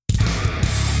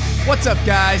What's up,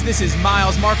 guys? This is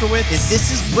Miles Markowitz. And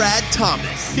this is Brad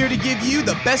Thomas. Here to give you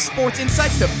the best sports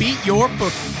insights to beat your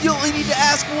book. You only need to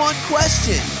ask one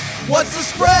question. What's the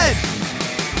spread?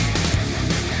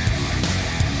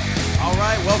 All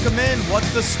right, welcome in.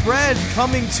 What's the spread?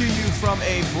 Coming to you from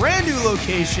a brand new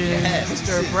location. Yes,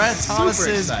 Mr. Brad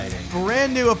Thomas's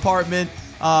brand new apartment.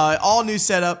 All new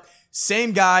setup.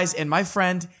 Same guys. And my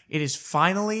friend, it is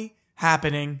finally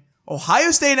happening.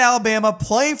 Ohio State and Alabama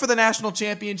playing for the national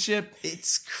championship.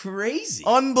 It's crazy.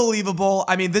 Unbelievable.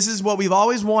 I mean, this is what we've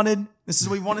always wanted. This is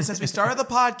what we wanted since we started the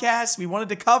podcast. We wanted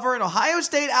to cover an Ohio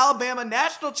State-Alabama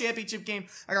national championship game.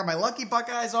 I got my lucky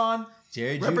Buckeyes on.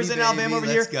 Jerry representing Judy, Alabama over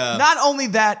let's here. go. Not only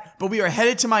that, but we are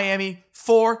headed to Miami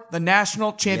for the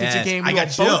national championship game. We I got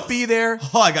will chills. both be there.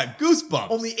 Oh, I got goosebumps.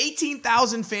 Only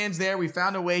 18,000 fans there. We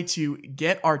found a way to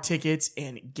get our tickets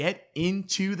and get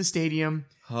into the stadium.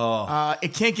 Oh.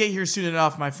 It can't get here soon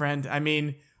enough, my friend. I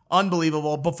mean,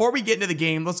 unbelievable. Before we get into the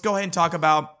game, let's go ahead and talk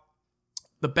about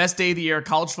the best day of the year,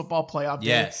 college football playoff day.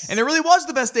 Yes. And it really was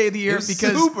the best day of the year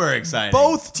because super exciting.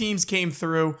 Both teams came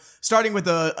through, starting with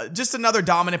just another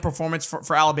dominant performance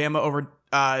for Alabama over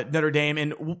Notre Dame.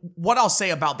 And what I'll say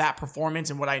about that performance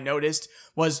and what I noticed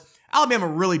was Alabama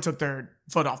really took their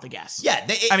foot off the gas. Yeah.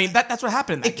 That's what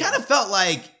happened in that It kind of felt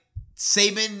like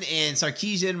Saban and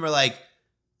Sarkisian were like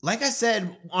I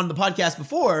said on the podcast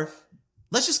before,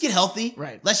 let's just get healthy.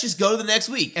 Right. Let's just go to the next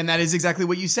week. And that is exactly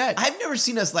what you said. I've never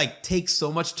seen us take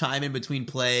so much time in between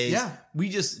plays. Yeah. We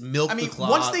just milked the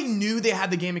clock. Once they knew they had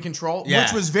the game in control, Yeah.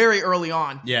 which was very early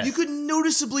on, Yes. you could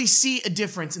noticeably see a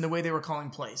difference in the way they were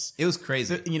calling plays. It was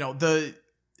crazy.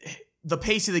 The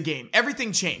pace of the game,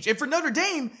 everything changed. And for Notre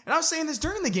Dame, and I was saying this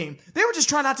during the game, they were just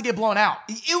trying not to get blown out.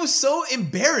 It was so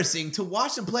embarrassing to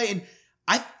watch them play. And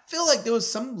I feel like there was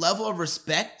some level of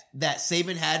respect that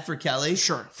Saban had for Kelly.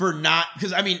 Sure. For not,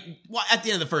 because at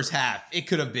the end of the first half, it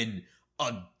could have been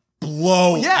a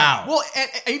blowout. Yeah. Well, and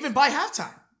even by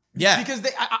halftime. Yeah. Because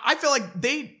I feel like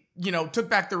they, took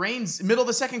back the reins middle of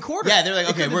the second quarter. Yeah, they're like,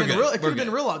 okay, we're good. It could have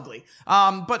been real ugly.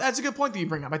 But that's a good point that you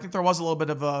bring up. I think there was a little bit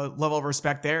of a level of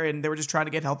respect there, and they were just trying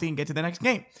to get healthy and get to the next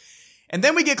game. And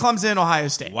then we get Clemson and Ohio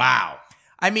State. Wow.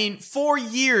 I mean, for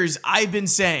years I've been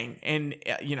saying, and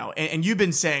you've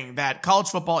been saying that college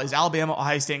football is Alabama,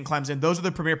 Ohio State, and Clemson. Those are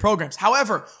the premier programs.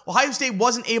 However, Ohio State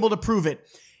wasn't able to prove it,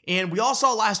 and we all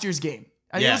saw last year's game.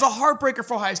 And It was a heartbreaker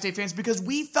for Ohio State fans because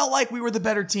we felt like we were the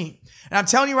better team. And I'm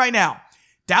telling you right now,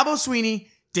 Dabo Swinney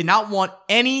did not want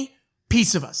any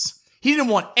piece of us. He didn't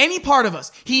want any part of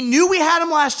us. He knew we had him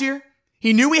last year.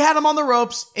 He knew we had him on the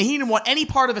ropes, and he didn't want any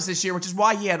part of us this year, which is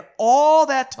why he had all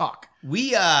that talk.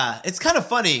 It's kind of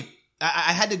funny.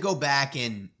 I had to go back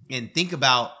and think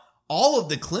about all of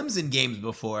the Clemson games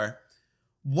before.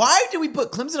 Why did we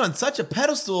put Clemson on such a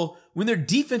pedestal when their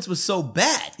defense was so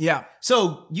bad? Yeah.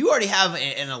 So you already have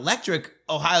an electric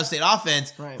Ohio State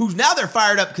offense, right, who's now they're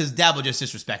fired up because Dabo just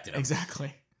disrespected them.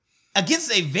 Exactly.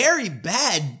 Against a very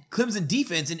bad Clemson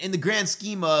defense, and in the grand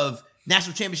scheme of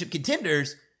national championship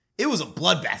contenders, it was a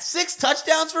bloodbath. 6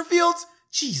 touchdowns for Fields?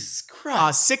 Jesus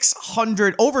Christ.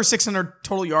 Over 600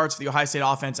 total yards for the Ohio State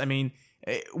offense. I mean,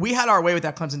 we had our way with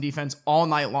that Clemson defense all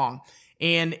night long.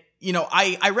 And,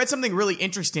 I read something really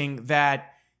interesting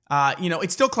that,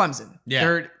 it's still Clemson.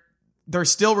 Yeah. They're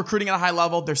still recruiting at a high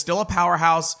level. They're still a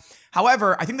powerhouse.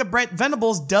 However, I think that Brent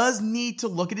Venables does need to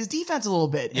look at his defense a little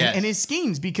bit and his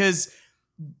schemes, because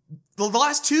the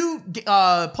last 2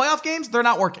 playoff games, they're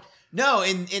not working. No,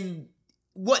 and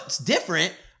what's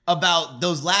different about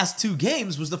those last 2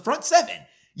 games was the front 7.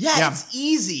 Yeah, it's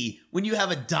easy when you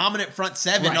have a dominant front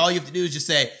 7. Right. All you have to do is just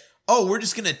say, oh, we're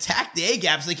just going to attack the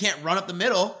A-gap so they can't run up the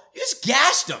middle. You just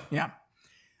gashed them. Yeah.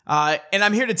 And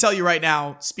I'm here to tell you right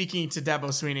now, speaking to Dabo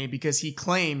Swinney, because he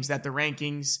claims that the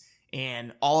rankings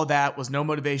and all of that was no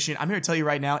motivation. I'm here to tell you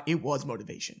right now, it was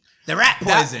motivation. The rat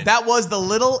poison. That was the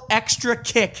little extra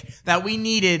kick that we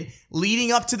needed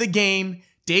leading up to the game,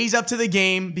 days up to the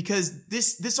game, because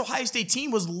this Ohio State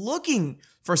team was looking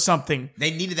for something.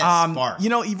 They needed that spark.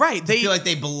 Right. They feel like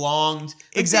they belonged.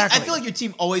 Exactly. I feel like your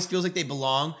team always feels like they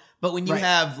belong, but when you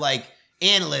have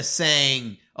analysts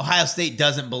saying Ohio State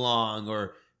doesn't belong,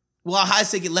 or Ohio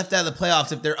State get left out of the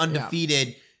playoffs if they're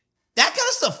undefeated, that kind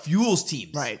of stuff fuels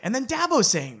teams. Right. And then Dabo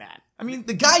saying that. I mean,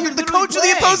 the guy you're the coach of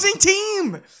the opposing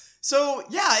team. So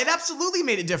yeah, it absolutely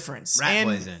made a difference. Rat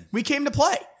poison. We came to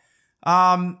play.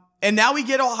 And now we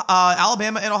get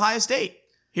Alabama and Ohio State.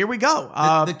 Here we go.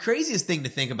 The craziest thing to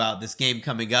think about this game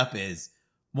coming up is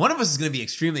one of us is going to be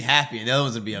extremely happy and the other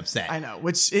one's going to be upset. I know,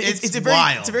 which It's a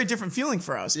very different feeling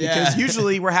for us because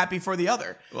usually we're happy for the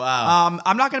other. Wow.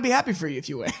 I'm not going to be happy for you if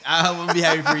you win. I won't be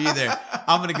happy for you either.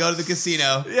 I'm going to go to the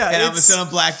casino and I'm going to sit on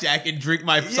blackjack and drink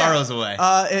my sorrows away.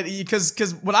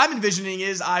 Because what I'm envisioning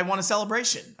is I want a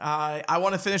celebration. I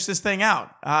want to finish this thing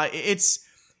out. What's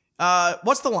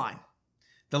the line?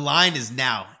 The line is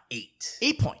now 8.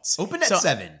 8 points. Open at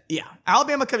 7. Yeah.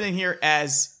 Alabama coming in here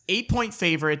as 8-point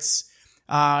favorites.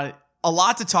 A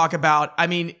lot to talk about. I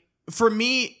mean, for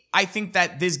me, I think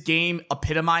that this game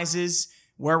epitomizes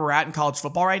where we're at in college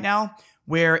football right now,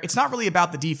 where it's not really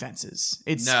about the defenses.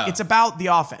 It's about the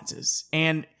offenses.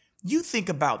 And you think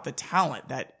about the talent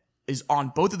that is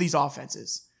on both of these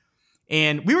offenses.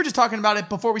 And we were just talking about it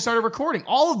before we started recording.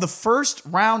 All of the first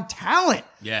round talent.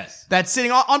 Yes. That's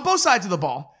sitting on both sides of the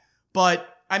ball. But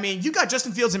I mean, you got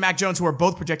Justin Fields and Mac Jones who are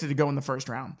both projected to go in the first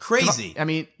round. Crazy. I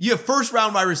mean, you have first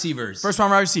round wide receivers. First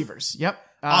round wide receivers. Yep.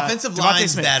 Offensive Devontae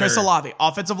lines Smith, that Chris are... Olave.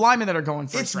 Offensive linemen that are going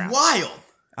first round. It's wild.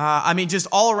 I mean, just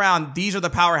all around, these are the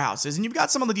powerhouses. And you've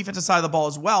got some on the defensive side of the ball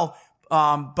as well.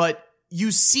 But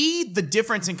you see the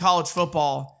difference in college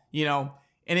football, and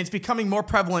it's becoming more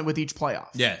prevalent with each playoff.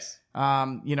 Yes.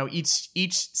 Each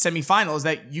semifinal is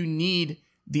that you need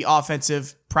the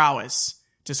offensive prowess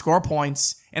to score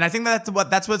points. And I think that's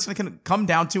what it's going to come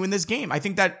down to in this game. I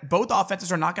think that both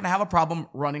offenses are not going to have a problem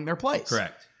running their plays.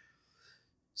 Correct.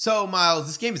 So, Miles,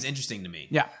 this game is interesting to me.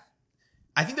 Yeah.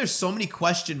 I think there's so many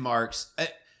question marks.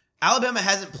 Alabama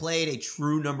hasn't played a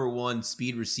true number one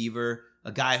speed receiver,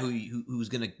 a guy who's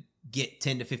going to get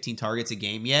 10 to 15 targets a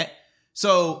game yet.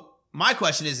 So, my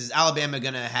question is Alabama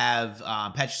going to have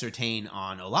Patrick Surtain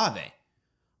on Olave?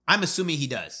 I'm assuming he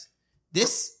does.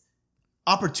 This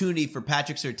opportunity for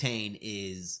Patrick Surtain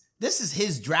is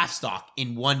his draft stock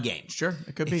in one game. Sure,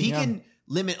 it could be. If he can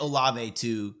limit Olave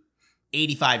to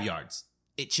 85 yards,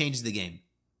 it changes the game.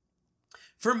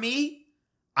 For me,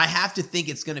 I have to think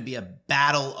it's going to be a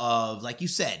battle of, like you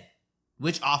said,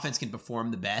 which offense can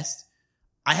perform the best.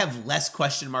 I have less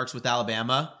question marks with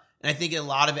Alabama, and I think a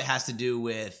lot of it has to do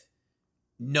with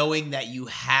knowing that you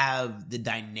have the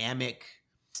dynamic,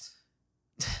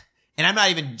 and I'm not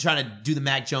even trying to do the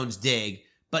Mac Jones dig,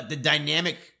 but the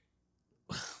dynamic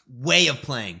way of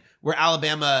playing where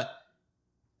Alabama,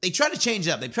 they try to change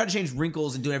up. They try to change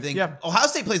wrinkles and do everything. Yeah. Ohio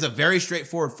State plays a very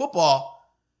straightforward football.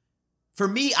 For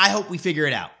me, I hope we figure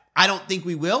it out. I don't think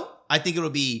we will. I think it'll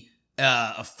be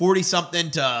a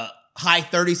 40-something to high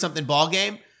 30-something ball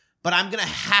game, but I'm going to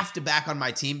have to back on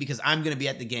my team because I'm going to be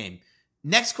at the game.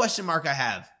 Next question mark I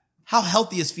have, how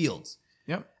healthy is Fields?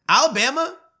 Yep.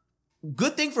 Alabama,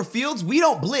 good thing for Fields, we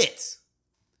don't blitz.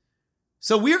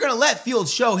 So we're going to let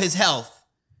Fields show his health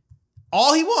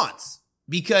all he wants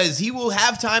because he will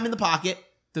have time in the pocket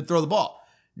to throw the ball.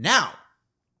 Now,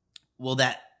 will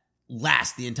that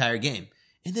last the entire game?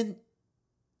 And then,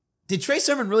 did Trey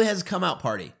Sermon really have his come out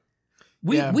party?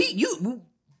 We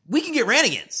can get ran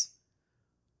against.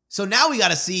 So now we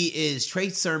got to see, is Trey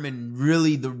Sermon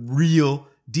really the real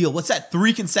deal? What's that,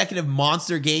 3 consecutive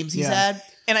monster games he's had?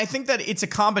 And I think that it's a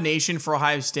combination for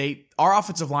Ohio State. Our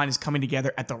offensive line is coming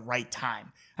together at the right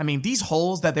time. I mean, these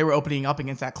holes that they were opening up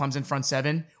against that Clemson front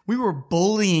seven, we were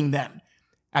bullying them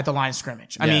at the line of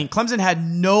scrimmage. I mean, Clemson had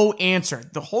no answer.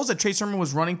 The holes that Trey Sermon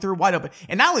was running through, wide open.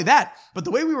 And not only that, but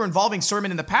the way we were involving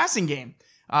Sermon in the passing game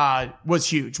was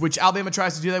huge, which Alabama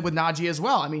tries to do that with Najee as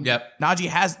well. I mean, Najee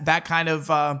has that kind of,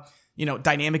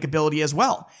 dynamic ability as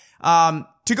well.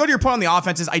 To go to your point on the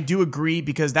offenses, I do agree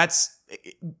because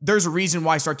there's a reason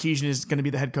why Sarkisian is going to be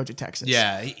the head coach at Texas.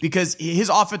 Yeah. Because his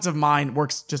offensive mind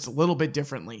works just a little bit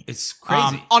differently. It's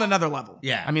crazy. On another level.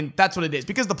 Yeah. I mean, that's what it is.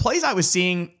 Because the plays I was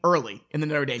seeing early in the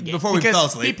Notre Dame game. Before we fell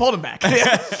asleep. He pulled him back.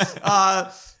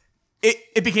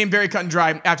 It became very cut and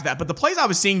dry after that. But the plays I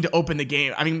was seeing to open the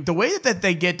game, I mean, the way that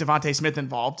they get Devontae Smith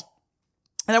involved,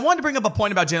 and I wanted to bring up a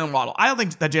point about Jalen Waddle. I don't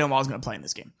think that Jalen Waddle is going to play in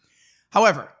this game.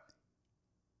 However,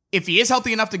 if he is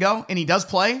healthy enough to go and he does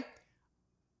play,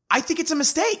 I think it's a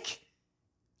mistake.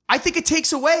 I think it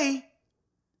takes away,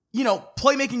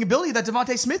 playmaking ability that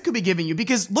Devontae Smith could be giving you.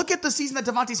 Because look at the season that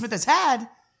Devontae Smith has had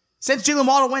since Jalen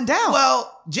Waddle went down.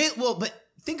 But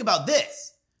think about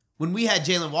this. When we had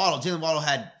Jalen Waddle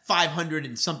had 500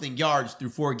 and something yards through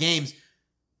 4 games.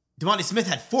 Devontae Smith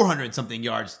had 400 and something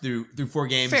yards through 4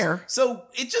 games. Fair. So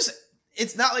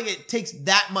it's not like it takes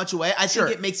that much away. I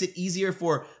think it makes it easier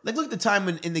for, look at the time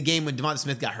in the game when Devontae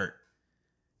Smith got hurt.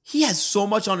 He has so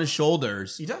much on his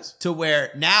shoulders. He does. To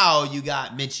where now you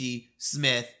got Mitchie,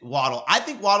 Smith, Waddle. I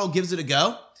think Waddle gives it a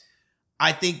go.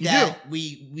 I think that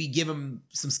we give him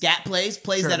some scat plays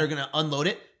that are going to unload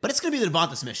it. But it's going to be the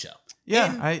Devontae Smith show.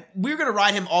 Yeah. We're going to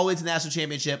ride him all the way to the national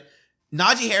championship.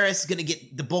 Najee Harris is going to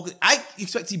get the bulk. I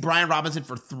expect to see Brian Robinson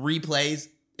for 3 plays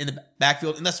in the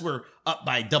backfield, unless we're up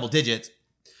by double digits.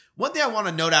 One thing I want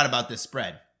to note out about this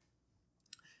spread.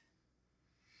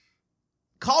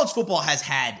 College football has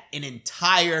had an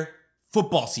entire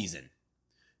football season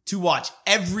to watch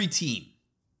every team.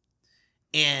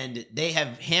 And they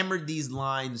have hammered these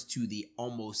lines to the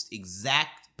almost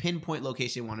exact pinpoint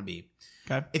location they want to be.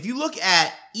 Okay. If you look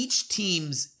at each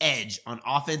team's edge on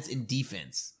offense and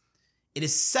defense, it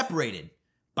is separated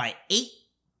by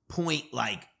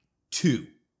 8.2.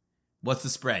 What's the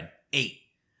spread? 8.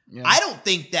 Yeah. I don't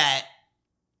think that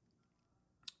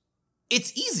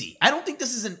it's easy. I don't think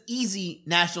this is an easy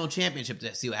national championship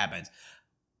to see what happens.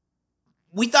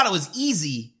 We thought it was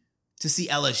easy to see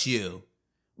LSU.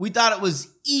 We thought it was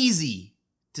easy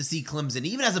to see Clemson.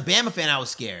 Even as a Bama fan, I was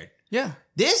scared. Yeah.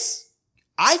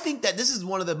 I think that this is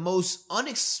one of the most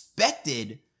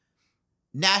unexpected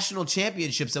national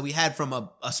championships that we had from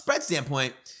a spread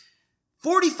standpoint.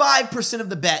 45% of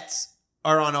the bets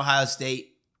are on Ohio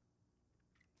State.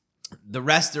 The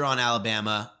rest are on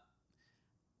Alabama.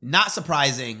 Not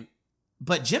surprising,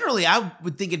 but generally I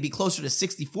would think it'd be closer to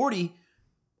 60-40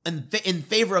 in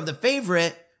favor of the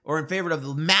favorite or in favor of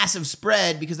the massive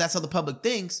spread because that's how the public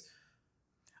thinks.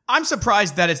 I'm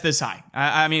surprised that it's this high.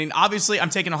 I mean, obviously, I'm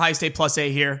taking Ohio State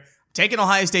 +8 here. Taking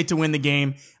Ohio State to win the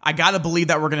game. I got to believe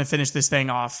that we're going to finish this thing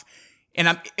off.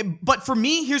 But for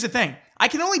me, here's the thing. I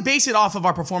can only base it off of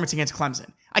our performance against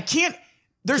Clemson. I can't.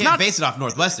 There's not base it off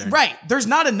Northwestern. Right. There's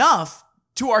not enough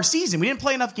to our season. We didn't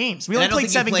play enough games. We only played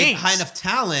 7 games. High enough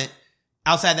talent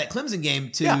outside that Clemson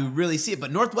game to really see it.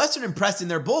 But Northwestern impressed in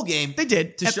their bowl game. They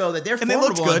did. To show that they're and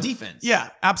formidable they looked good on defense. Yeah,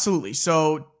 absolutely.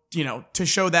 So, to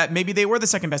show that maybe they were the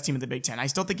second best team in the Big Ten. I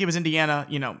still think it was Indiana,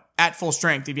 at full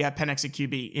strength. If you had Penix at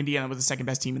QB, Indiana was the second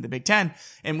best team in the Big Ten.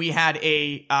 And we had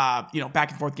a,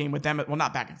 back and forth game with them. Well,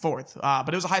 not back and forth, but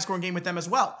it was a high scoring game with them as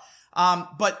well.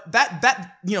 But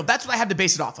that's what I had to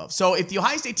base it off of. So if the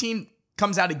Ohio State team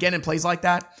comes out again and plays like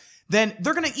that, then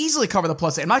they're going to easily cover the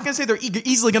 +8. I'm not going to say they're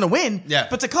easily going to win,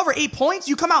 but to cover 8 points,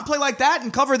 you come out and play like that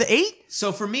and cover the 8?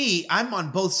 So for me, I'm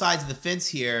on both sides of the fence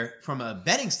here from a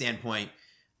betting standpoint.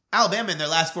 Alabama in their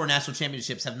last 4 national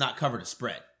championships have not covered a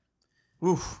spread.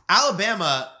 Oof.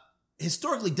 Alabama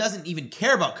historically doesn't even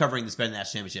care about covering the spread in the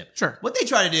national championship. Sure. What they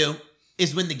try to do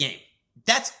is win the game.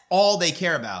 That's all they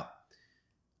care about.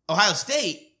 Ohio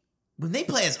State, when they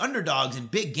play as underdogs in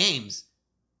big games,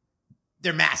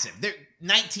 they're massive. They're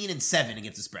 19-7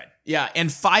 against the spread. Yeah, and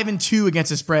 5-2 against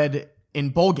the spread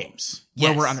in bowl games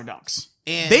where we're underdogs.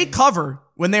 And they cover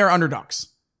when they are underdogs.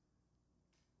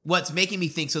 What's making me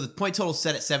think, so the point total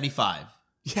set at 75.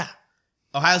 Yeah.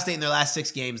 Ohio State in their last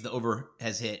 6 games, the over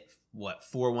has hit,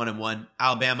 4-1-1.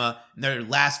 Alabama, in their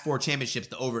last 4 championships,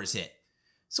 the over has hit.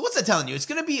 So what's that telling you? It's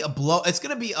going to be it's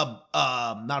going to be not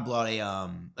a blowout,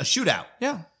 a shootout.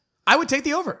 Yeah. I would take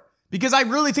the over because I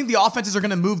really think the offenses are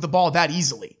going to move the ball that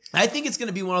easily. I think it's going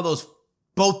to be one of those,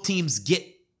 both teams get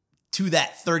to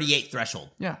that 38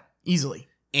 threshold. Yeah, easily.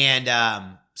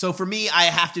 And so for me, I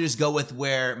have to just go with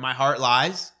where my heart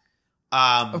lies.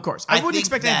 Of course. I wouldn't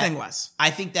expect anything less. I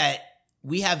think that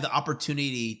we have the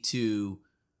opportunity to,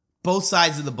 both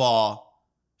sides of the ball,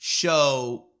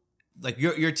 show, like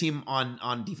your team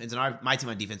on defense and my team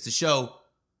on defense, to show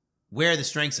where the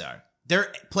strengths are. There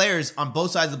are players on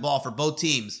both sides of the ball for both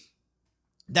teams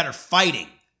that are fighting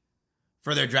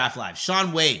for their draft lives.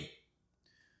 Sean Wade,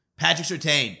 Patrick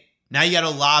Surtain. Now you got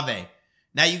Olave.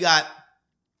 Now you got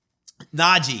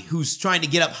Najee, who's trying to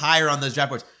get up higher on those draft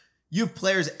boards. You have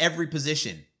players at every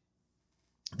position.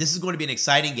 This is going to be an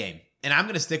exciting game. And I'm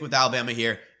going to stick with Alabama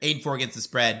here. 8-4 against the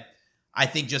spread. I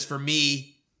think just for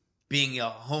me, being a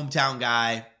hometown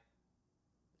guy,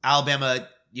 Alabama,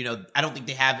 I don't think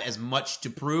they have as much to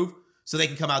prove. So they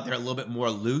can come out there a little bit more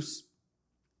loose.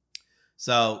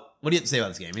 So what do you have to say about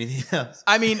this game? Anything else?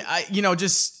 I mean, I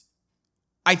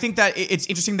think that it's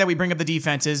interesting that we bring up the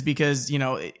defenses because,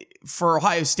 for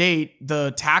Ohio State,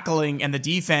 the tackling and the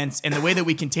defense and the way that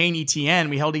we contain ETN,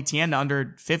 we held ETN to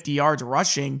under 50 yards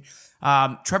rushing.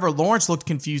 Trevor Lawrence looked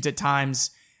confused at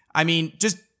times. I mean,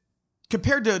 just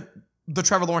compared to the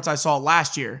Trevor Lawrence I saw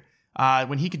last year,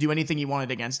 when he could do anything he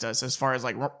wanted against us as far as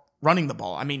like running the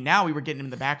ball. I mean, now we were getting him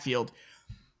in the backfield,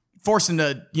 forced him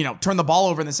to, turn the ball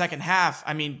over in the second half.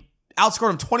 I mean, outscored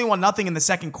him 21-0 in the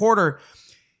second quarter.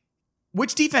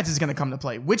 Which defense is going to come to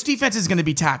play? Which defense is going to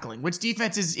be tackling? Which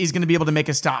defense is going to be able to make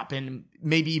a stop and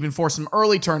maybe even force some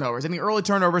early turnovers? I think early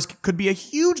turnovers could be a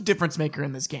huge difference maker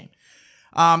in this game.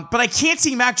 But I can't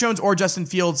see Mac Jones or Justin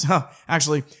Fields.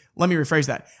 Actually, let me rephrase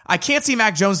that. I can't see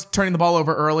Mac Jones turning the ball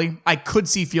over early. I could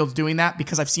see Fields doing that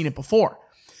because I've seen it before.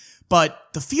 But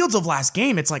the Fields of last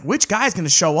game, it's like, which guy's going to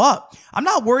show up? I'm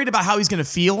not worried about how he's going to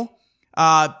feel.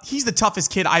 He's the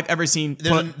toughest kid I've ever seen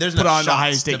There's put no on the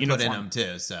Ohio shots State to uniform. put in him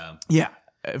too, so. Yeah,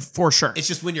 for sure. It's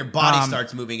just when your body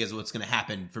starts moving is what's going to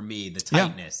happen for me, the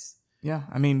tightness. Yeah,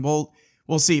 I mean, we'll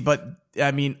see. But,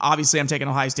 I mean, obviously I'm taking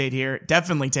Ohio State here.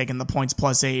 Definitely taking the points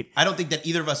 +8. I don't think that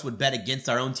either of us would bet against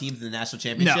our own teams in the national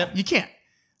championship. No, you can't.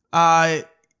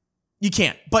 You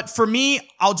can't. But for me,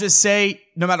 I'll just say,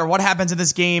 no matter what happens in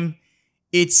this game,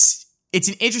 it's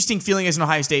an interesting feeling as an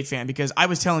Ohio State fan, because I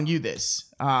was telling you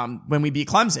this when we beat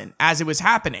Clemson as it was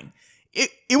happening.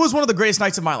 It was one of the greatest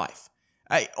nights of my life.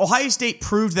 Ohio State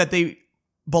proved that they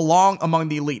belong among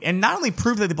the elite, and not only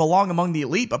proved that they belong among the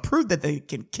elite, but proved that they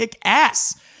can kick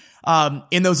ass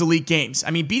in those elite games.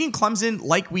 I mean, beating Clemson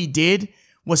like we did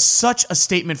was such a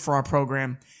statement for our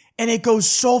program, and it goes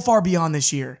so far beyond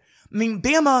this year. I mean,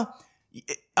 Bama,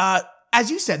 as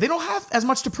you said, they don't have as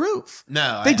much to prove.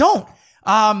 No, they don't.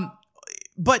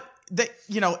 But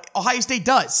Ohio State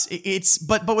does.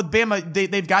 But with Bama,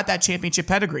 they've got that championship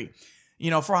pedigree.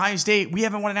 For Ohio State, we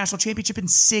haven't won a national championship in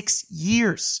 6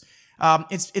 years.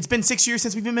 It's been 6 years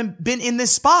since we've even been in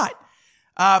this spot.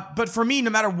 But for me, no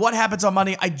matter what happens on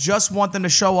Monday, I just want them to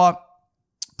show up,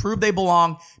 prove they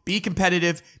belong, be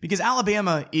competitive, because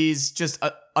Alabama is just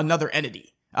another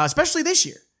entity, especially this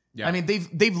year. Yeah. I mean,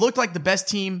 they've looked like the best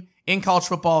team in college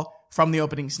football from the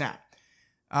opening snap.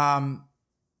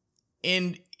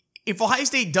 And if Ohio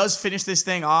State does finish this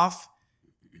thing off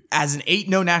as an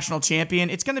 8-0 national champion,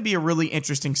 it's going to be a really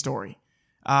interesting story.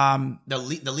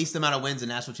 The least amount of wins a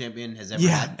national champion has ever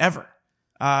had. Ever.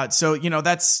 So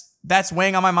that's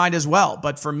weighing on my mind as well.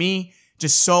 But for me,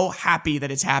 just so happy that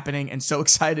it's happening and so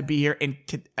excited to be here, and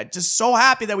just so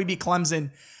happy that we beat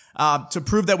Clemson to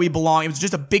prove that we belong. It was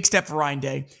just a big step for Ryan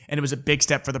Day, and it was a big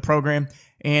step for the program.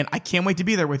 And I can't wait to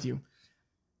be there with you.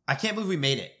 I can't believe we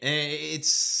made it.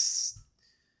 It's,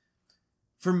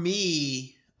 for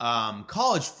me,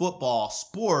 college football,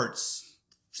 sports,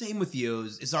 same with you,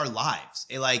 is our lives.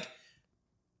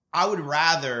 I would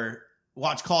rather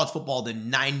watch college football than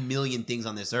 9 million things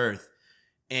on this earth.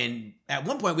 And at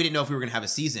one point, we didn't know if we were going to have a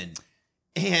season.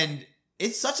 And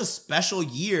it's such a special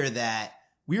year that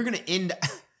we were going to end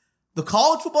the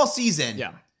college football season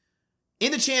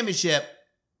in the championship,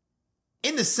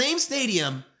 in the same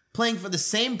stadium, playing for the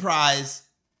same prize.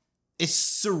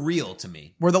 It's surreal to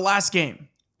me. We're the last game.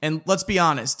 And let's be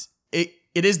honest,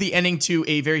 it is the ending to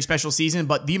a very special season,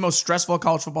 but the most stressful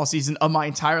college football season of my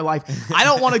entire life. I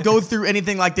don't want to go through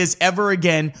anything like this ever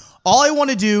again. All I want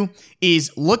to do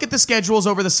is look at the schedules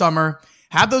over the summer,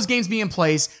 have those games be in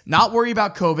place, not worry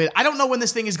about COVID. I don't know when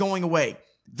this thing is going away.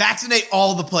 Vaccinate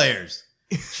all the players.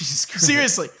 Jesus Christ.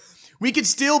 Seriously. We could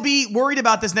still be worried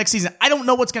about this next season. I don't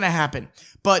know what's going to happen,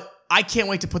 but I can't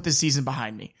wait to put this season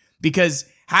behind me, because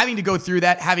having to go through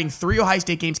that, having 3 Ohio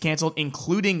State games canceled,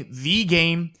 including the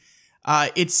game,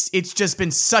 it's just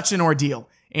been such an ordeal.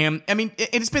 And I mean,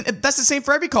 that's the same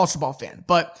for every college football fan,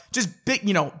 but just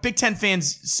Big Ten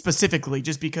fans specifically,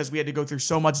 just because we had to go through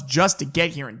so much just to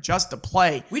get here and just to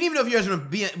play. We didn't even know if you guys were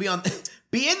going to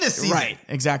be in this season. Right,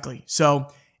 exactly. So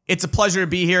it's a pleasure to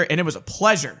be here, and it was a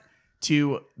pleasure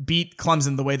to beat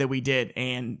Clemson the way that we did,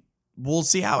 and we'll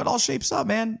see how it all shapes up,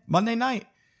 man. Monday night.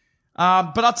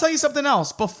 But I'll tell you something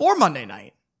else. Before Monday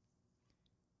night,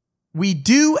 we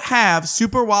do have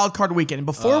Super Wildcard Weekend. And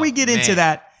before we get into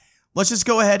that, let's just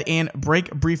go ahead and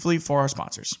break briefly for our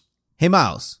sponsors. Hey,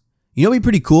 Miles, you know what'd be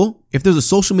pretty cool? If there's a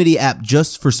social media app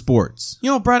just for sports.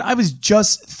 Brad, I was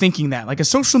just thinking that. Like a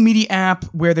social media app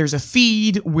where there's a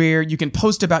feed where you can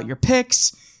post about your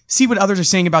picks, see what others are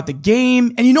saying about the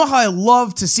game, and you know how I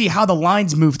love to see how the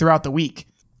lines move throughout the week.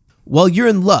 Well, you're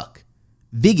in luck.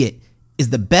 Viget is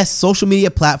the best social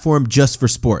media platform just for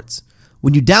sports.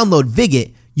 When you download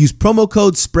Viget, use promo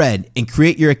code SPREAD and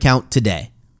create your account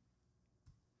today.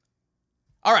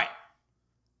 All right.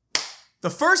 The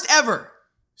first ever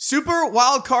Super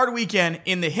Wildcard Weekend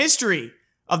in the history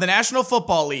of the National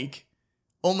Football League.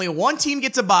 Only one team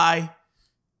gets a bye.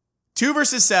 2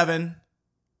 versus 7.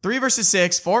 3 versus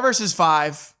 6. 4 versus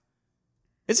 5.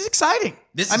 It's exciting.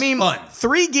 This is fun.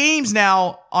 3 games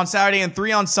now on Saturday and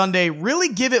 3 on Sunday really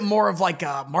give it more of like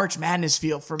a March Madness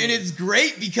feel for me. And it's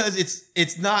great because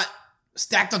it's not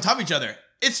stacked on top of each other.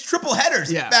 It's triple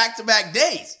headers, back-to-back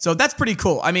days. So that's pretty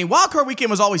cool. I mean, Wildcard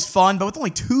Weekend was always fun, but with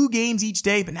only 2 games each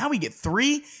day, but now we get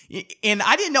 3. And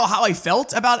I didn't know how I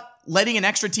felt about letting an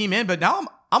extra team in, but now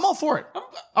I'm all for it.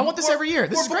 I want this every year.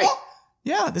 This is great.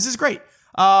 Yeah, this is great.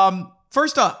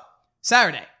 First up,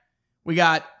 Saturday, we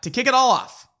got, to kick it all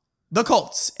off, the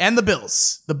Colts and the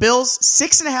Bills. The Bills,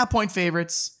 6.5-point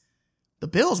favorites. The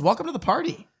Bills, welcome to the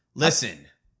party. Listen,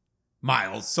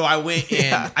 Miles. So I went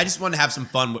and I just wanted to have some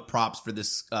fun with props for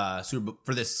this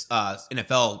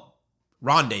NFL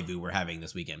rendezvous we're having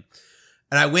this weekend.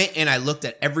 And I went and I looked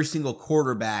at every single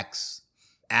quarterback's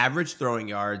average throwing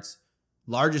yards,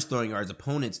 largest throwing yards,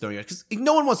 opponent's throwing yards, because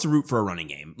no one wants to root for a running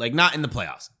game, like not in the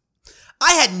playoffs.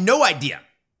 I had no idea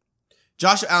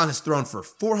Josh Allen has thrown for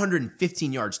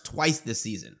 415 yards twice this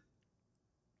season.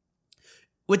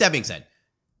 With that being said,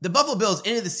 the Buffalo Bills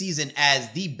ended the season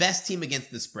as the best team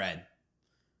against the spread,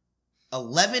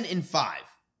 11-5.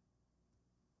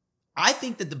 I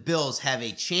think that the Bills have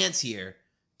a chance here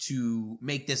to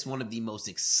make this one of the most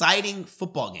exciting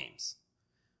football games.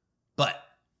 But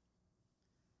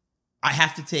I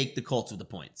have to take the Colts with the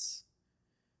points.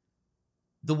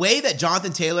 The way that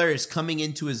Jonathan Taylor is coming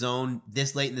into his own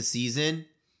this late in the season,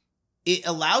 it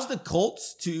allows the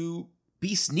Colts to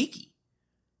be sneaky.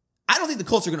 I don't think the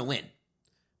Colts are going to win,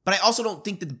 but I also don't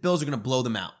think that the Bills are going to blow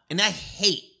them out. And I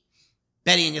hate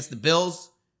betting against the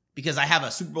Bills because I have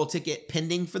a Super Bowl ticket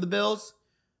pending for the Bills,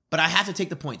 but I have to take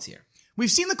the points here. We've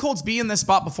seen the Colts be in this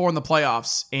spot before in the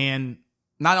playoffs and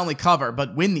not only cover,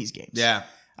 but win these games. Yeah.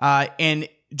 And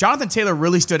Jonathan Taylor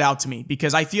really stood out to me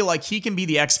because I feel like he can be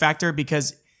the X factor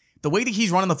because the way that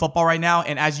he's running the football right now,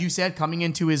 and as you said, coming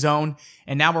into his own,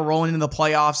 and now we're rolling into the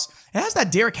playoffs, it has that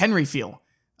Derrick Henry feel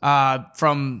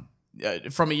from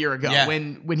a year ago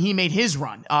when he made his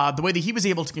run. The way that he was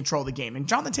able to control the game. And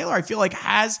Jonathan Taylor, I feel like,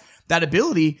 has that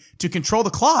ability to control the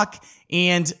clock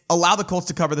and allow the Colts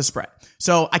to cover the spread.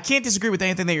 So I can't disagree with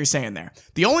anything that you're saying there.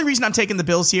 The only reason I'm taking the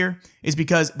Bills here is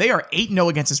because they are 8-0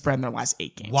 against the spread in their last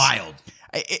 8 games. Wild.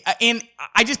 And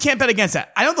I just can't bet against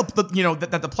that. I know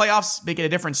that the playoffs make it a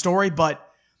different story, but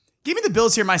give me the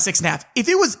Bills here minus 6.5. If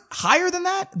it was higher than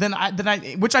that, then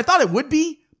I which I thought it would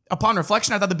be upon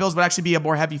reflection, I thought the Bills would actually be a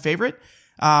more heavy favorite.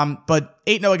 But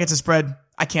 8-0 against the spread,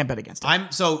 I can't bet against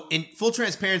it. So in full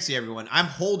transparency, everyone, I'm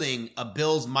holding a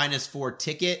Bills -4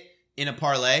 ticket in a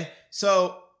parlay.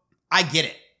 So I get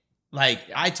it. Like,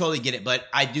 I totally get it, but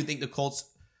I do think the Colts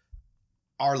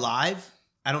are live.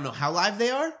 I don't know how live they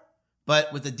are,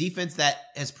 but with a defense that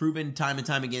has proven time and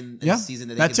time again this season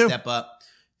that they can step up.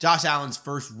 Josh Allen's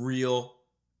first real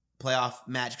playoff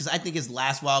match, because I think his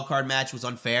last wild card match was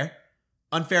unfair.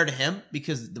 Unfair to him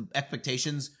because the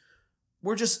expectations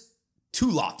were just too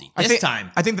lofty this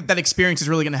time. I think that experience is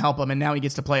really going to help him, and now he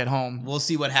gets to play at home. We'll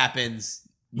see what happens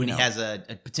when he has a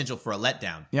potential for a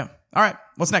letdown. Yeah. All right.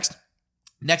 What's next?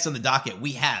 Next on the docket,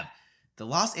 we have the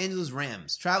Los Angeles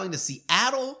Rams traveling to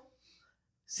Seattle.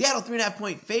 Seattle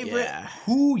 3.5-point favorite. Yeah.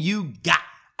 Who you got?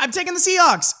 I'm taking the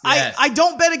Seahawks. Yes. I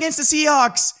don't bet against the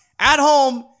Seahawks at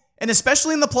home, and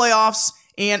especially in the playoffs,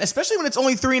 and especially when it's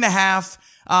only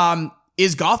 3.5.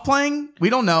 Is Goff playing?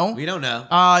 We don't know. We don't know.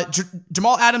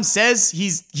 Jamal Adams says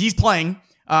he's playing,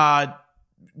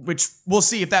 which we'll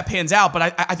see if that pans out.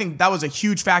 But I think that was a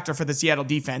huge factor for the Seattle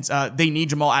defense. They need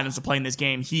Jamal Adams to play in this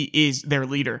game. He is their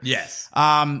leader. Yes.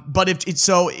 But if it's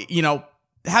so,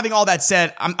 having all that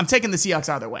said, I'm taking the Seahawks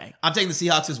either way. I'm taking the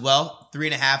Seahawks as well.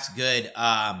 3.5's good.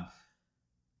 I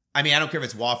don't care if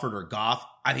it's Wofford or Goff.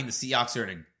 I think the Seahawks are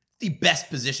in the best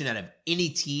position out of any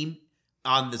team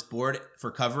on this board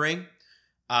for covering.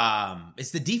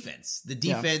 It's the defense.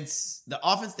 The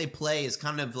offense they play is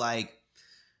kind of like,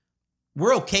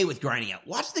 we're okay with grinding out.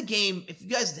 Watch the game. If you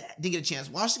guys didn't get a chance,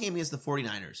 watch the game against the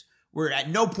 49ers, where at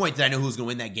no point did I know who was going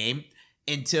to win that game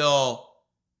until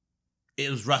it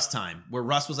was Russ time, where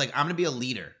Russ was like, I'm going to be a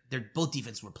leader. Both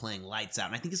defenses were playing lights out.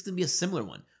 And I think it's going to be a similar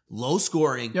one. Low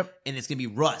scoring, and it's going to be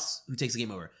Russ who takes the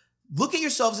game over. Look at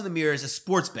yourselves in the mirrors as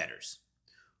sports bettors.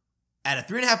 At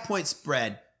a 3.5-point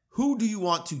spread, who do you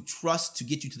want to trust to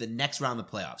get you to the next round of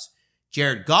the playoffs?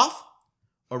 Jared Goff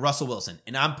or Russell Wilson?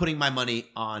 And I'm putting my money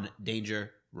on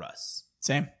Danger Russ.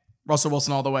 Same. Russell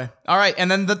Wilson all the way. All right, and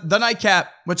then the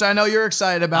nightcap, which I know you're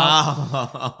excited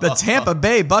about. The Tampa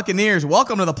Bay Buccaneers,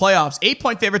 welcome to the playoffs.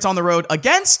 8-point favorites on the road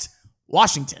against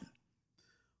Washington.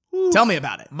 Ooh. Tell me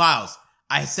about it. Miles,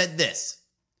 I said this.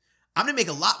 I'm going to make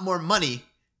a lot more money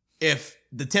if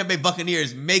the Tampa Bay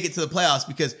Buccaneers make it to the playoffs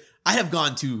because I have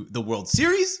gone to the World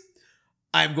Series.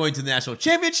 I'm going to the National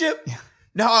Championship.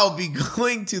 Now I'll be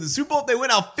going to the Super Bowl. If they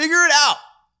win, I'll figure it out.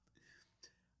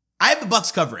 I have the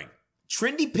Bucs covering.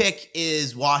 Trendy pick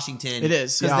is Washington. It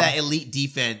is. Because of that elite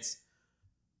defense.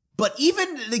 But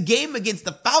even the game against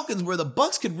the Falcons where the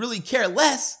Bucs could really care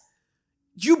less,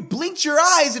 you blinked your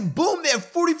eyes and boom, they have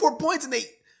 44 points and they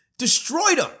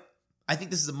destroyed them. I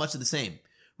think this is much of the same.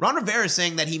 Ron Rivera is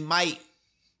saying that he might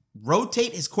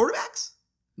rotate his quarterbacks.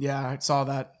 Yeah, I saw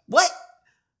that. What?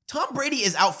 Tom Brady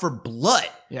is out for blood.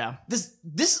 Yeah.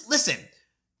 Listen,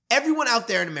 everyone out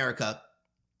there in America,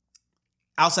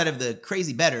 outside of the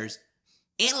crazy bettors,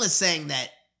 analysts saying that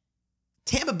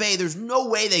Tampa Bay, there's no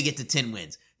way they get to 10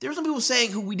 wins. There's some people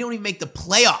saying who we don't even make the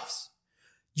playoffs.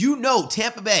 You know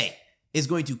Tampa Bay is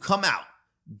going to come out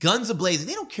guns a-blazing.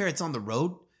 They don't care it's on the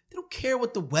road. They don't care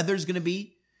what the weather's going to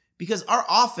be because our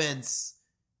offense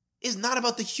is not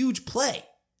about the huge play.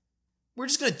 We're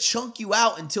just going to chunk you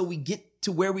out until we get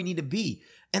to where we need to be.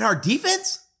 And our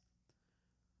defense,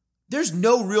 there's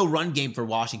no real run game for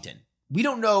Washington. We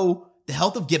don't know the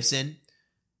health of Gibson.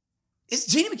 Is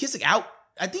J.D. McKissic out?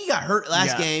 I think he got hurt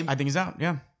last game. I think he's out,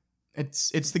 yeah.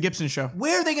 It's the Gibson show.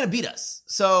 Where are they going to beat us?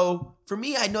 So, for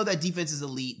me, I know that defense is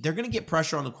elite. They're going to get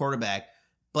pressure on the quarterback,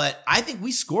 but I think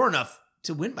we score enough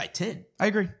to win by 10. I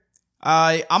agree.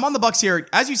 I'm on the Bucs here.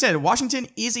 As you said, Washington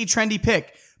is a trendy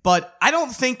pick, but I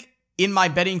don't think in my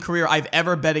betting career I've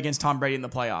ever bet against Tom Brady in the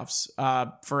playoffs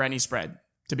for any spread,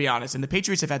 to be honest. And the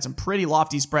Patriots have had some pretty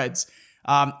lofty spreads.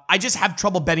 I just have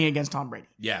trouble betting against Tom Brady.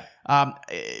 Yeah.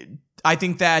 I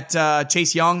think that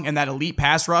Chase Young and that elite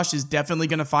pass rush is definitely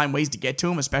going to find ways to get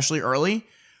to him, especially early.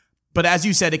 But as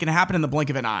you said, it can happen in the blink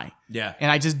of an eye. Yeah.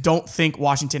 And I just don't think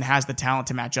Washington has the talent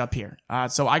to match up here.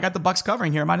 So I got the Bucs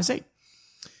covering here, -8.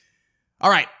 All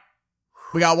right.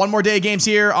 We got one more day of games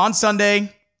here on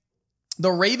Sunday.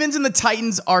 The Ravens and the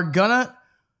Titans are gonna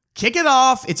kick it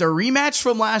off. It's a rematch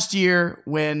from last year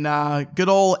when good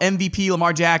old MVP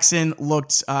Lamar Jackson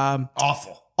looked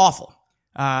awful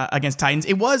against Titans.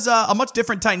 It was a much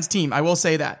different Titans team, I will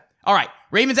say that. All right,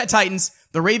 Ravens at Titans.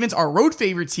 The Ravens are road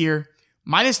favorites here,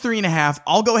 -3.5.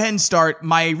 I'll go ahead and start.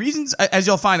 My reasons, as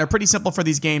you'll find, are pretty simple for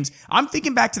these games. I'm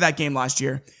thinking back to that game last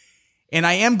year, and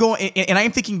I am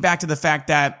thinking back to the fact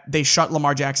that they shut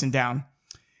Lamar Jackson down.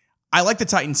 I like the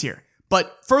Titans here.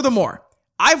 But furthermore,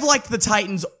 I've liked the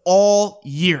Titans all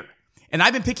year. And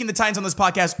I've been picking the Titans on this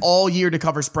podcast all year to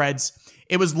cover spreads.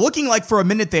 It was looking like for a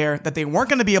minute there that they weren't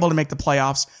going to be able to make the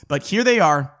playoffs, but here they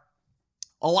are.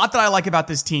 A lot that I like about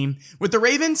this team. With the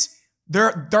Ravens,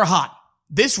 they're hot.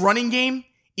 This running game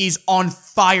is on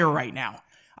fire right now.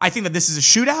 I think that this is a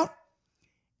shootout,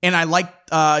 and I like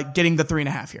getting the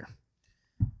 3.5 here.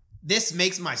 This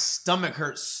makes my stomach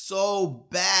hurt so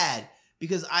bad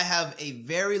because I have a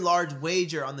very large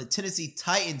wager on the Tennessee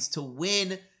Titans to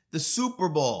win the Super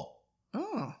Bowl.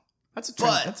 Oh, that's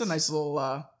a nice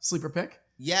little sleeper pick.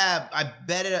 Yeah, I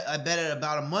bet it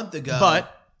about a month ago.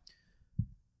 But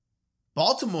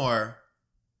Baltimore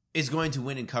is going to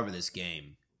win and cover this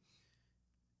game.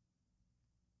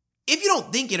 If you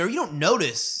don't think it or you don't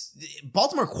notice,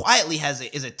 Baltimore quietly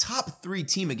is a top 3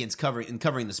 team against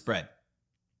covering the spread.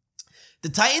 The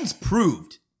Titans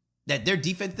proved that their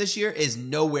defense this year is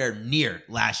nowhere near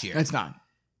last year. It's not.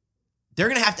 They're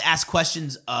going to have to ask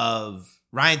questions of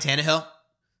Ryan Tannehill.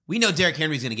 We know Derrick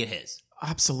Henry's going to get his.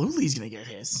 Absolutely, he's going to get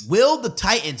his. Will the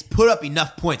Titans put up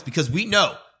enough points? Because we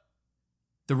know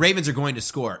the Ravens are going to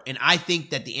score. And I think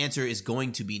that the answer is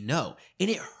going to be no. And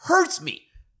it hurts me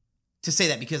to say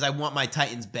that because I want my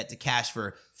Titans bet to cash for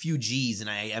a few G's and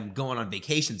I am going on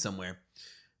vacation somewhere.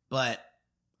 But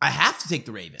I have to take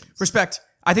the Ravens. Respect.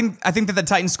 I think that the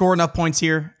Titans score enough points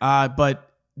here.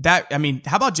 But how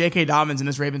about J.K. Dobbins in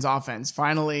this Ravens offense?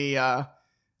 Finally,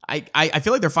 I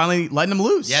feel like they're finally letting him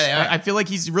loose. Yeah, they are. I feel like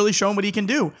he's really showing what he can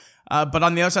do. But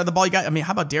on the other side of the ball,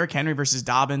 how about Derrick Henry versus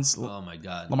Dobbins? Oh my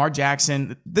God. Lamar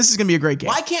Jackson. This is going to be a great game.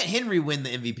 Why can't Henry win the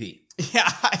MVP? Yeah,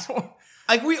 I don't.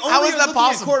 Like we only How is are that looking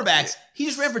possible? at quarterbacks. He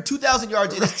just ran for 2,000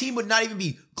 yards and his team would not even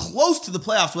be close to the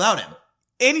playoffs without him.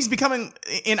 And he's becoming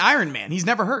an Iron Man. He's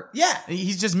never hurt. Yeah.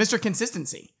 He's just Mr.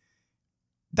 Consistency.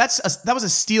 That was a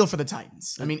steal for the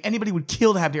Titans. I mean, anybody would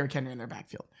kill to have Derrick Henry in their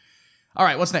backfield. All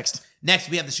right, what's next? Next,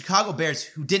 we have the Chicago Bears,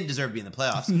 who didn't deserve to be in the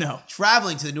playoffs. No.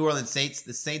 Traveling to the New Orleans Saints.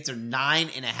 The Saints are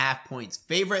 9.5 points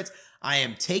favorites. I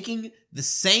am taking the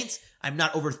Saints. I'm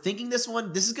not overthinking this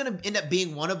one. This is going to end up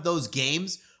being one of those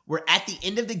games where at the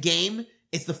end of the game,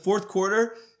 it's the fourth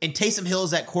quarter, and Taysom Hill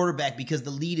is at quarterback because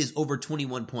the lead is over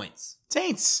 21 points.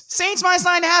 Saints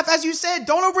 -9.5. As you said,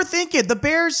 don't overthink it. The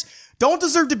Bears don't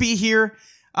deserve to be here.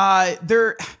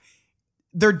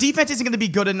 Their defense isn't going to be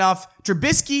good enough.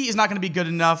 Trubisky is not going to be good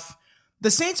enough.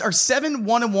 The Saints are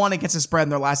 7-1-1 against the spread in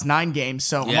their last 9 games.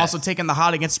 So I'm also taking the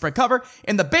hot against spread cover.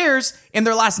 And the Bears, in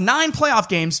their last 9 playoff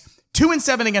games,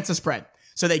 2-7 against the spread.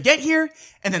 So they get here,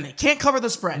 and then they can't cover the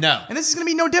spread. No. And this is going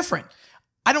to be no different.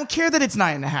 I don't care that it's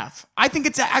 9.5. I think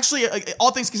it's actually, all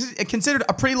things considered,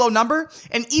 a pretty low number.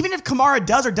 And even if Kamara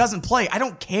does or doesn't play, I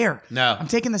don't care. No. I'm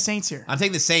taking the Saints here. I'm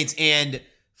taking the Saints. And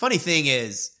funny thing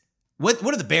is, what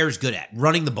are the Bears good at?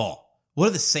 Running the ball. What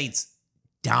are the Saints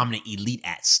dominant, elite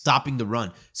at? Stopping the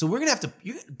run. So we're going to have to,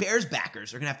 Bears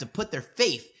backers are going to have to put their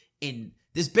faith in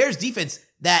this Bears defense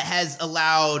that has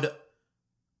allowed,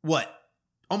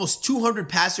 almost 200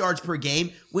 pass yards per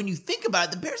game. When you think about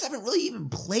it, the Bears haven't really even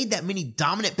played that many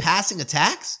dominant passing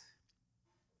attacks.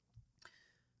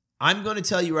 I'm going to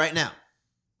tell you right now,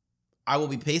 I will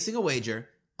be placing a wager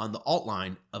on the alt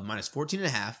line of minus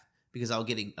 14.5 because I'll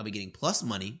be getting plus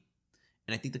money,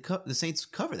 and I think the Saints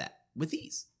cover that with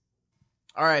ease.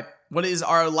 All right, what is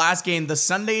our last game? The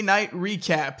Sunday night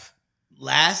recap.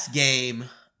 Last game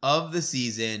of the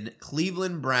season,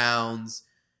 Cleveland Browns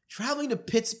traveling to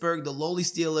Pittsburgh. The lowly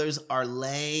Steelers are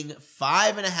laying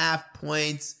 5.5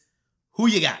 points. Who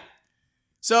you got?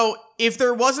 So if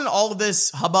there wasn't all of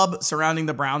this hubbub surrounding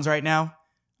the Browns right now,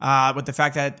 with the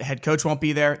fact that head coach won't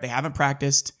be there, they haven't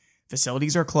practiced,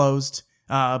 facilities are closed,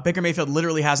 Baker Mayfield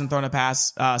literally hasn't thrown a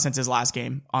pass since his last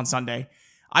game on Sunday.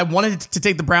 I wanted to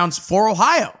take the Browns for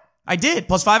Ohio. I did,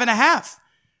 plus 5.5.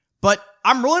 But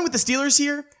I'm rolling with the Steelers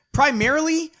here,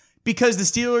 primarily because the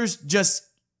Steelers just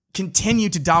continue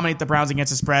to dominate the Browns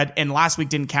against the spread, and last week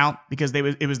didn't count because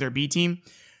it was their B team.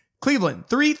 Cleveland,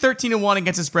 3-13-1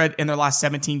 against the spread in their last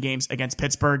 17 games against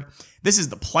Pittsburgh. This is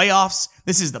the playoffs.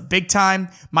 This is the big time.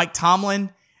 Mike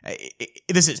Tomlin.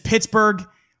 This is Pittsburgh.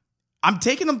 I'm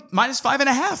taking them minus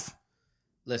 5.5.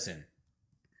 Listen,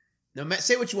 no,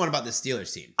 say what you want about this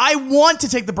Steelers team. I want to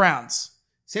take the Browns.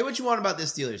 Say what you want about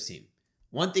this Steelers team.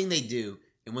 One thing they do,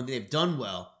 and one thing they've done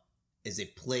well, is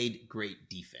they've played great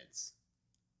defense.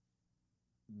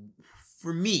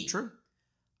 For me, True.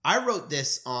 I wrote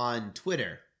this on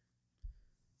Twitter.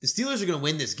 The Steelers are going to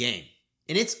win this game,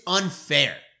 and it's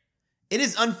unfair. It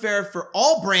is unfair for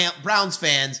all Browns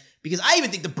fans because I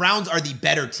even think the Browns are the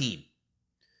better team.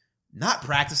 Not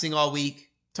practicing all week.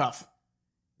 Tough.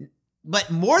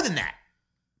 But more than that,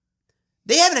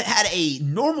 they haven't had a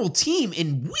normal team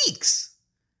in weeks.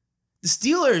 The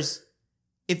Steelers,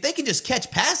 if they can just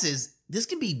catch passes, this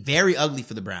can be very ugly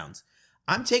for the Browns.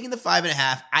 I'm taking the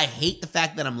 5.5. I hate the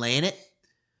fact that I'm laying it,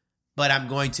 but I'm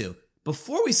going to.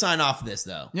 Before we sign off this,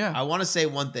 though, I want to say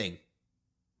one thing.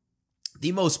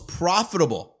 The most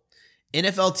profitable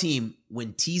NFL team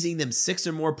when teasing them 6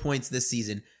 or more points this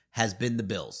season has been the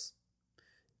Bills.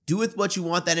 Do with what you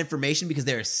want that information because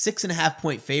they're a 6.5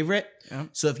 point favorite. Yep.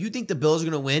 So if you think the Bills are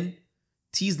going to win,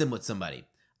 tease them with somebody.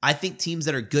 I think teams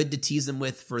that are good to tease them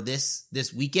with for this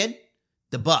weekend,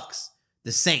 the Bucks,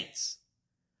 the Saints.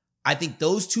 I think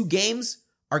those two games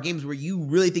are games where you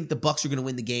really think the Bucks are going to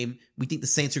win the game. We think the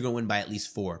Saints are going to win by at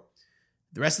least 4.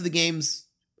 The rest of the games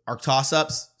are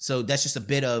toss-ups, so that's just a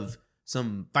bit of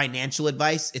some financial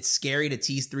advice. It's scary to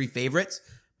tease 3 favorites,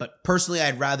 but personally,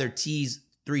 I'd rather tease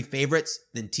 3 favorites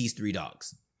than tease 3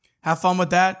 dogs. Have fun with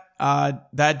that.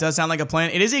 That does sound like a plan.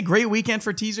 It is a great weekend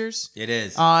for teasers. It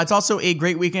is. It's also a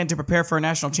great weekend to prepare for a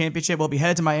national championship. We'll be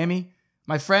headed to Miami.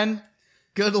 My friend,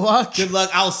 good luck. Good luck.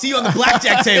 I'll see you on the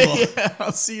blackjack table. Yeah,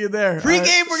 I'll see you there.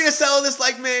 Pre-game, we're going to sell this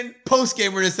like men.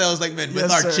 Post-game, we're going to sell this like men with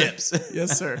our chips.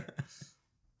 Yes, sir.